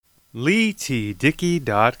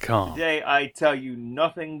LeeTDickey.com. Today I tell you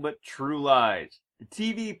nothing but true lies. The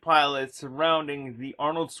TV pilot surrounding the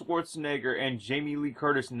Arnold Schwarzenegger and Jamie Lee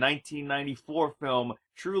Curtis 1994 film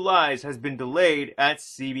True Lies has been delayed at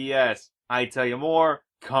CBS. I tell you more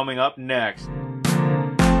coming up next.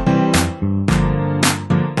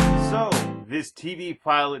 So, this TV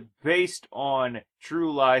pilot based on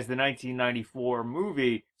True Lies, the 1994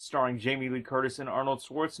 movie starring Jamie Lee Curtis and Arnold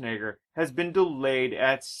Schwarzenegger, has been delayed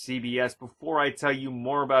at CBS. Before I tell you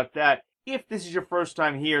more about that, if this is your first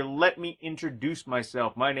time here, let me introduce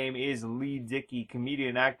myself. My name is Lee Dickey,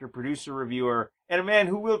 comedian, actor, producer, reviewer, and a man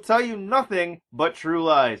who will tell you nothing but true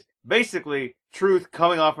lies. Basically, truth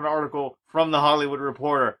coming off an article from The Hollywood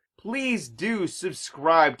Reporter. Please do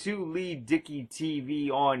subscribe to Lee Dickey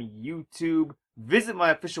TV on YouTube. Visit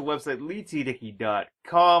my official website,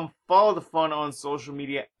 LeeTDickey.com. Follow the fun on social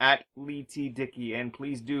media at LeeTDickey. And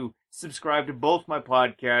please do subscribe to both my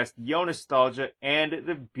podcasts, Yo Nostalgia and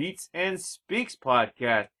the Beats and Speaks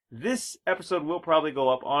podcast. This episode will probably go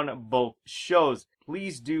up on both shows.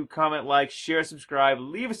 Please do comment, like, share, subscribe,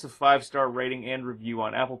 leave us a 5-star rating and review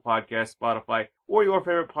on Apple Podcasts, Spotify, or your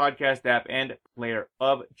favorite podcast app and player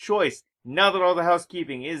of choice. Now that all the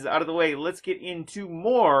housekeeping is out of the way, let's get into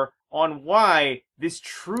more on why this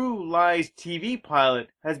True Lies TV pilot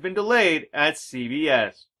has been delayed at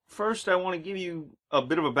CBS. First, I want to give you a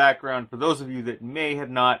bit of a background for those of you that may have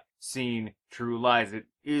not seen True Lies. It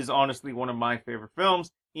is honestly one of my favorite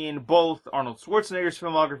films in both Arnold Schwarzenegger's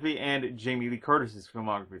filmography and Jamie Lee Curtis's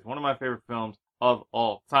filmography. It's one of my favorite films of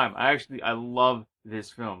all time. I love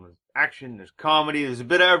this film. There's action, there's comedy, there's a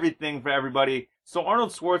bit of everything for everybody. So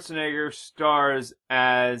Arnold Schwarzenegger stars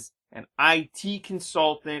as an IT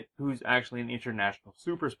consultant who's actually an international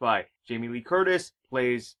super spy. Jamie Lee Curtis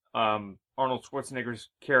plays Arnold Schwarzenegger's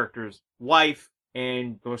character's wife,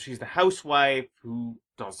 and well, she's the housewife who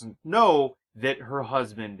doesn't know that her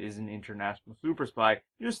husband is an international super spy.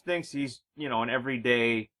 He just thinks he's, an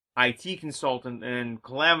everyday IT consultant, and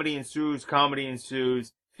calamity ensues, comedy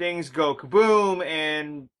ensues, things go kaboom,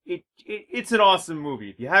 and it's an awesome movie.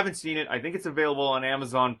 If you haven't seen it, I think it's available on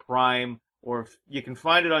Amazon Prime, or if you can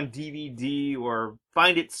find it on DVD or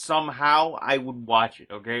find it somehow, I would watch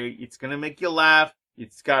it, okay? It's gonna make you laugh.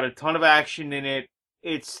 It's got a ton of action in it.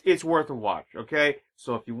 It's worth a watch, okay?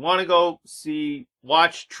 So if you want to go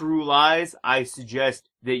watch True Lies, I suggest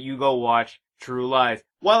that you go watch True Lies.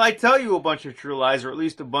 While I tell you a bunch of true lies, or at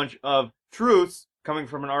least a bunch of truths, coming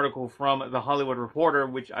from an article from The Hollywood Reporter,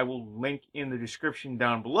 which I will link in the description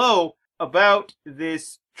down below, about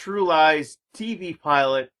this True Lies TV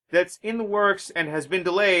pilot that's in the works and has been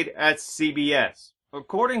delayed at CBS.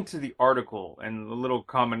 According to the article, and a little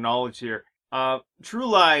common knowledge here, True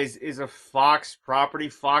Lies is a Fox property.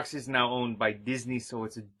 Fox is now owned by Disney, so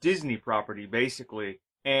it's a Disney property, basically.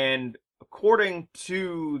 And according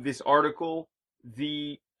to this article,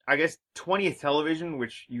 the, 20th Television,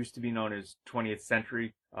 which used to be known as 20th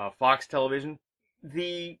Century Fox Television,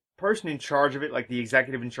 the person in charge of it, like the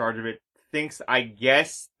executive in charge of it, thinks,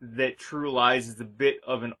 that True Lies is a bit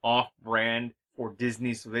of an off-brand for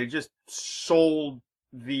Disney, so they just sold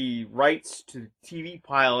the rights to the TV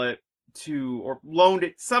pilot or loaned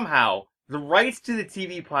it somehow. The rights to the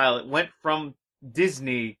TV pilot went from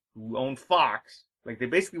Disney, who owned Fox. Like, they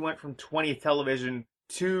basically went from 20th Television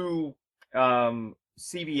to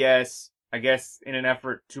CBS, in an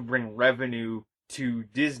effort to bring revenue to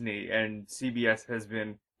Disney. And CBS has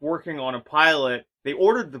been working on a pilot. They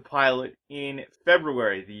ordered the pilot in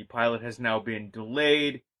February. The pilot has now been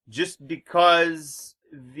delayed just because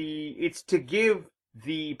it's to give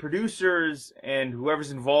the producers and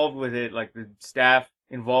whoever's involved with it, like the staff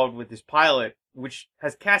involved with this pilot, which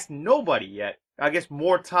has cast nobody yet,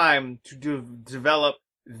 more time to develop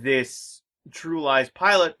this True Lies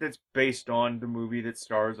pilot that's based on the movie that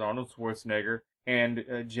stars Arnold Schwarzenegger and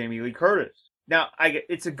Jamie Lee Curtis. Now,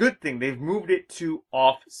 it's a good thing. They've moved it to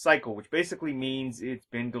off-cycle, which basically means it's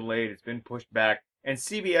been delayed, it's been pushed back, and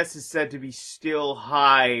CBS is said to be still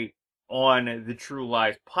high on the True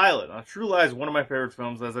Lies pilot. Now, True Lies is one of my favorite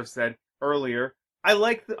films, as I've said earlier. I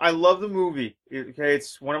love the movie.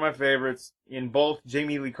 It's one of my favorites in both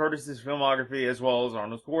Jamie Lee Curtis's filmography as well as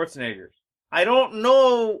Arnold Schwarzenegger's. I don't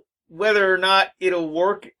know whether or not it'll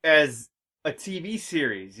work as a TV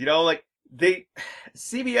series. CBS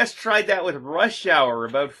tried that with Rush Hour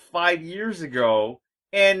about 5 years ago,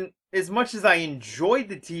 and as much as I enjoyed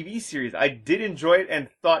the TV series, I did enjoy it and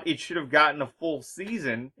thought it should have gotten a full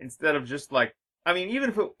season instead of just even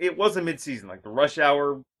if it was a mid-season, like the Rush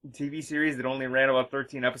Hour TV series that only ran about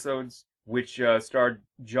 13 episodes, which starred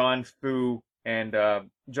John Fu and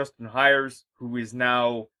Justin Hires, who is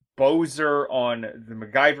now Bozer on the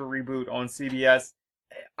MacGyver reboot on CBS.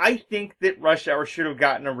 I think that Rush Hour should have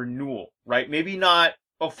gotten a renewal, right? Maybe not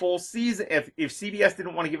a full season. If CBS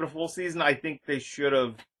didn't want to give it a full season, I think they should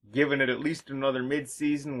have given it at least another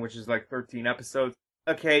mid-season, which is like 13 episodes.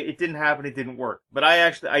 Okay, it didn't happen, it didn't work. But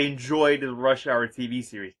I enjoyed the Rush Hour TV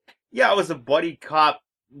series. Yeah, it was a buddy cop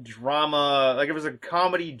drama, like it was a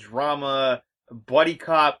comedy drama buddy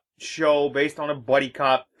cop show based on a buddy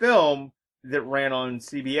cop film that ran on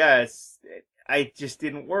CBS. I just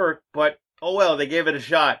didn't work, but oh well, they gave it a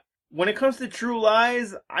shot. When it comes to True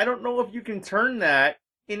Lies, I don't know if you can turn that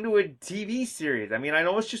into a TV series. I mean, I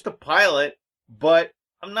know it's just a pilot, but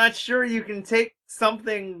I'm not sure you can take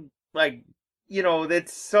something like,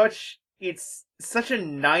 it's such a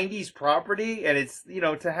 90s property, and it's,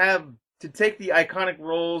 to take the iconic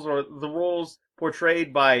roles or the roles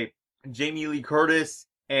portrayed by Jamie Lee Curtis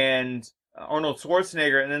and Arnold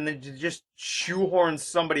Schwarzenegger, and then to just shoehorn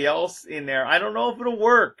somebody else in there. I don't know if it'll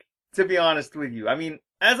work, to be honest with you. I mean,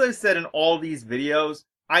 as I've said in all these videos,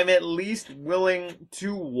 I'm at least willing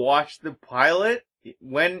to watch the pilot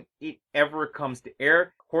when it ever comes to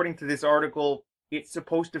air. According to this article, it's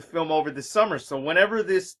supposed to film over the summer. So whenever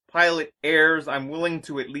this pilot airs, I'm willing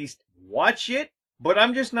to at least watch it. But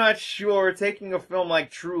I'm just not sure taking a film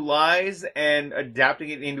like True Lies and adapting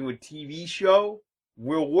it into a TV show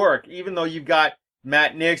will work. Even though you've got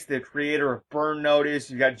Matt Nix, the creator of Burn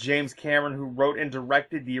Notice, you've got James Cameron, who wrote and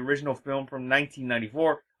directed the original film from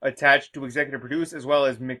 1994, attached to executive produce, as well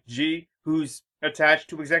as McG, who's attached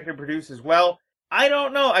to executive produce as well. I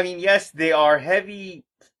don't know. I mean, yes, they are heavy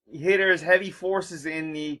hitters, heavy forces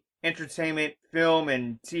in the entertainment, film,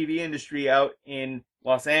 and TV industry out in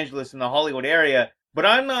Los Angeles and the Hollywood area, but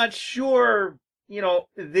I'm not sure,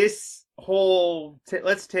 this whole,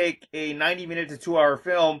 let's take a 90-minute to 2-hour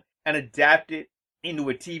film and adapt it into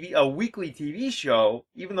a weekly TV show,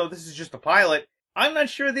 even though this is just a pilot. I'm not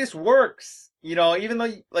sure this works, even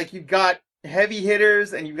though, like, you've got heavy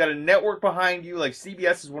hitters and you've got a network behind you, like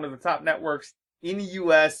CBS is one of the top networks in the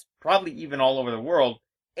US, probably even all over the world.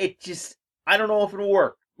 I don't know if it'll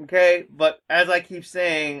work. Okay, but as I keep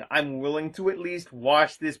saying, I'm willing to at least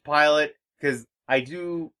watch this pilot because I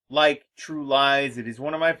do like True Lies. It is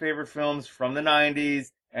one of my favorite films from the 90s,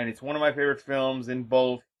 and it's one of my favorite films in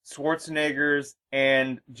both Schwarzenegger's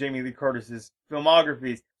and Jamie Lee Curtis's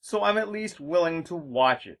filmographies. So I'm at least willing to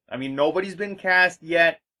watch it. I mean, nobody's been cast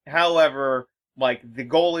yet. However, like, the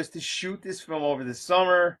goal is to shoot this film over the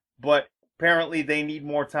summer, but apparently they need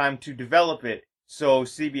more time to develop it. So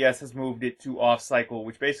CBS has moved it to off-cycle,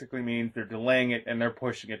 which basically means they're delaying it and they're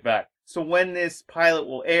pushing it back. So when this pilot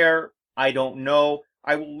will air, I don't know.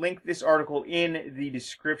 I will link this article in the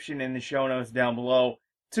description in the show notes down below.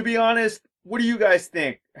 To be honest, what do you guys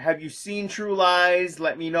think? Have you seen True Lies?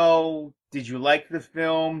 Let me know. Did you like the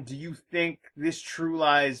film? Do you think this True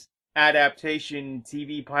Lies adaptation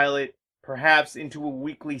TV pilot, perhaps into a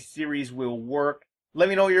weekly series, will work? Let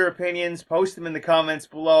me know your opinions. Post them in the comments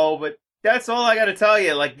below. But that's all I gotta tell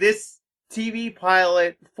you. Like, this TV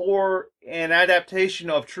pilot for an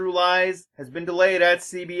adaptation of True Lies has been delayed at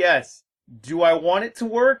CBS. Do I want it to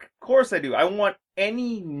work? Of course I do. I want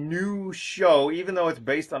any new show, even though it's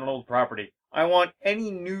based on an old property, I want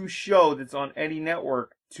any new show that's on any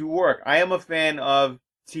network to work. I am a fan of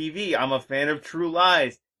TV. I'm a fan of True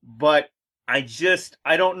Lies. But I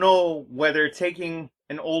don't know whether taking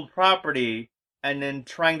an old property and then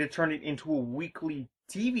trying to turn it into a weekly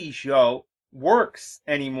TV show works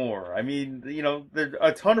anymore. I mean, there's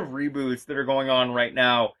a ton of reboots that are going on right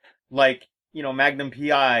now, like, Magnum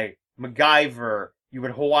PI, MacGyver, you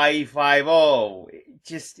had Hawaii Five-0,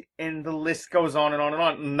 and the list goes on and on and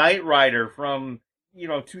on. Knight Rider from,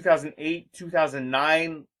 2008,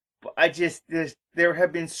 2009. There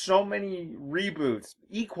have been so many reboots.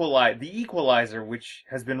 The Equalizer, which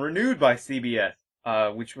has been renewed by CBS.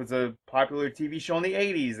 Which was a popular TV show in the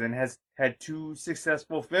 80s and has had 2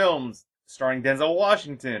 successful films starring Denzel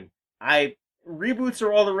Washington. Reboots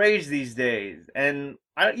are all the rage these days, and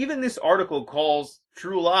even this article calls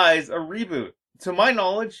True Lies a reboot. To my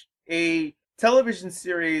knowledge, a television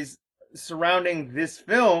series surrounding this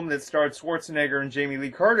film that starred Schwarzenegger and Jamie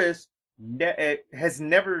Lee Curtis has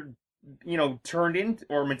never, turned into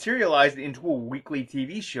or materialized into a weekly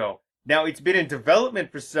TV show. Now, it's been in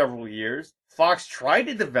development for several years. Fox tried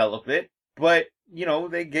to develop it, but,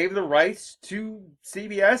 they gave the rights to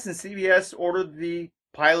CBS, and CBS ordered the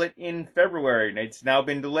pilot in February. And it's now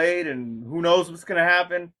been delayed, and who knows what's going to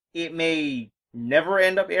happen. It may never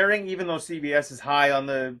end up airing, even though CBS is high on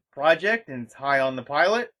the project and it's high on the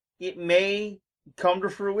pilot. It may come to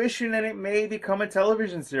fruition, and it may become a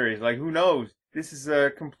television series. Like, who knows? This is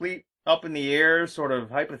a complete up in the air, sort of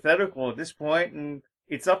hypothetical at this point, and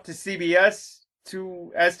it's up to CBS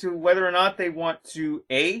as to whether or not they want to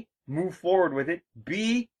A, move forward with it,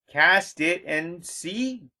 B, cast it, and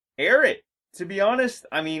C, air it. To be honest,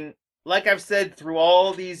 I mean, like I've said through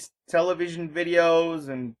all these television videos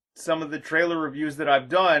and some of the trailer reviews that I've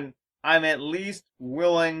done, I'm at least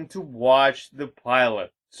willing to watch the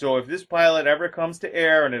pilot. So if this pilot ever comes to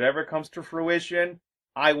air and it ever comes to fruition,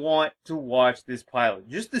 I want to watch this pilot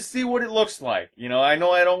just to see what it looks like. You know I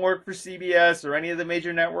don't work for CBS or any of the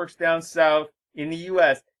major networks down south in the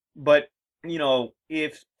US, but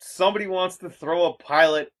if somebody wants to throw a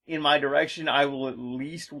pilot in my direction, I will at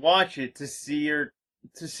least watch it to see or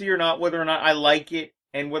not whether or not I like it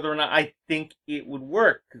and whether or not I think it would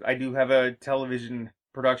work. Because I do have a television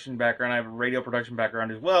production background, I have a radio production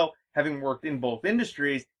background as well, having worked in both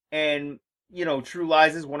industries. And True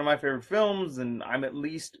Lies is one of my favorite films, and I'm at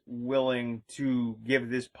least willing to give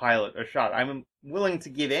this pilot a shot. I'm willing to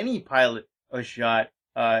give any pilot a shot.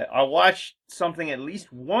 I'll watch something at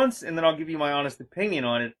least once, and then I'll give you my honest opinion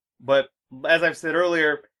on it. But as I've said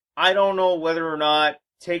earlier, I don't know whether or not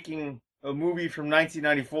taking a movie from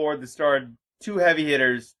 1994 that starred two heavy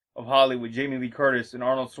hitters of Hollywood, Jamie Lee Curtis and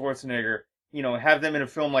Arnold Schwarzenegger, have them in a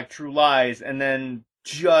film like True Lies, and then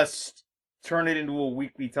just turn it into a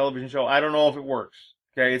weekly television show. I don't know if it works.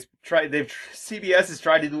 Okay, CBS has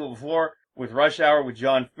tried to do it before with Rush Hour with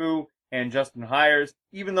John Fu and Justin Hires.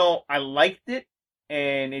 Even though I liked it,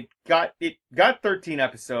 and it got 13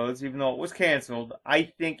 episodes, even though it was canceled, I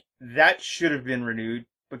think that should have been renewed.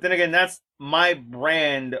 But then again, that's my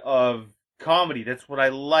brand of comedy. That's what I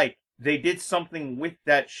like. They did something with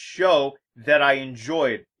that show that I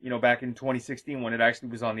enjoyed, back in 2016 when it actually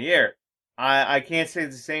was on the air. I can't say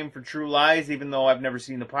the same for True Lies, even though I've never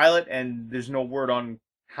seen the pilot, and there's no word on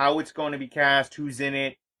how it's going to be cast, who's in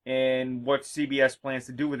it, and what CBS plans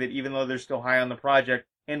to do with it, even though they're still high on the project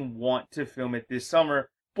and want to film it this summer.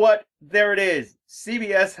 But there it is.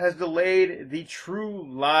 CBS has delayed the True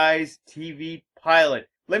Lies TV pilot.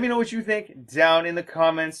 Let me know what you think down in the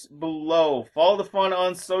comments below. Follow the fun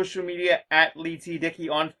on social media at Lee T. Dickey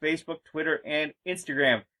on Facebook, Twitter, and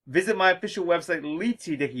Instagram. Visit my official website,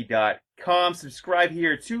 LeeTDickey.com. Subscribe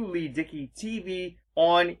here to Lee Dickey TV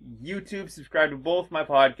on YouTube. Subscribe to both my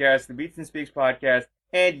podcasts, the Beats and Speaks podcast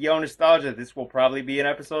and Yo Nostalgia. This will probably be an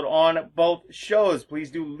episode on both shows. Please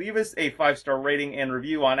do leave us a 5-star rating and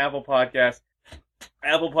review on Apple Podcasts,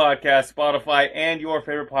 Spotify, and your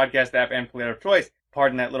favorite podcast app and player of choice.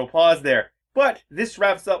 Pardon that little pause there. But this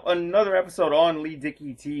wraps up another episode on Lee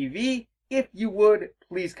Dickey TV. If you would,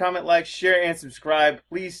 please comment, like, share, and subscribe.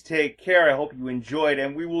 Please take care. I hope you enjoyed,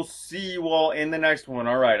 and we will see you all in the next one.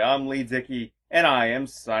 All right, I'm Lee Dickey, and I am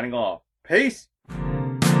signing off. Peace!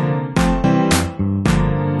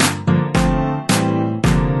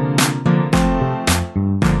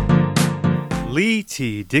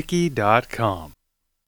 LeeTDickey.com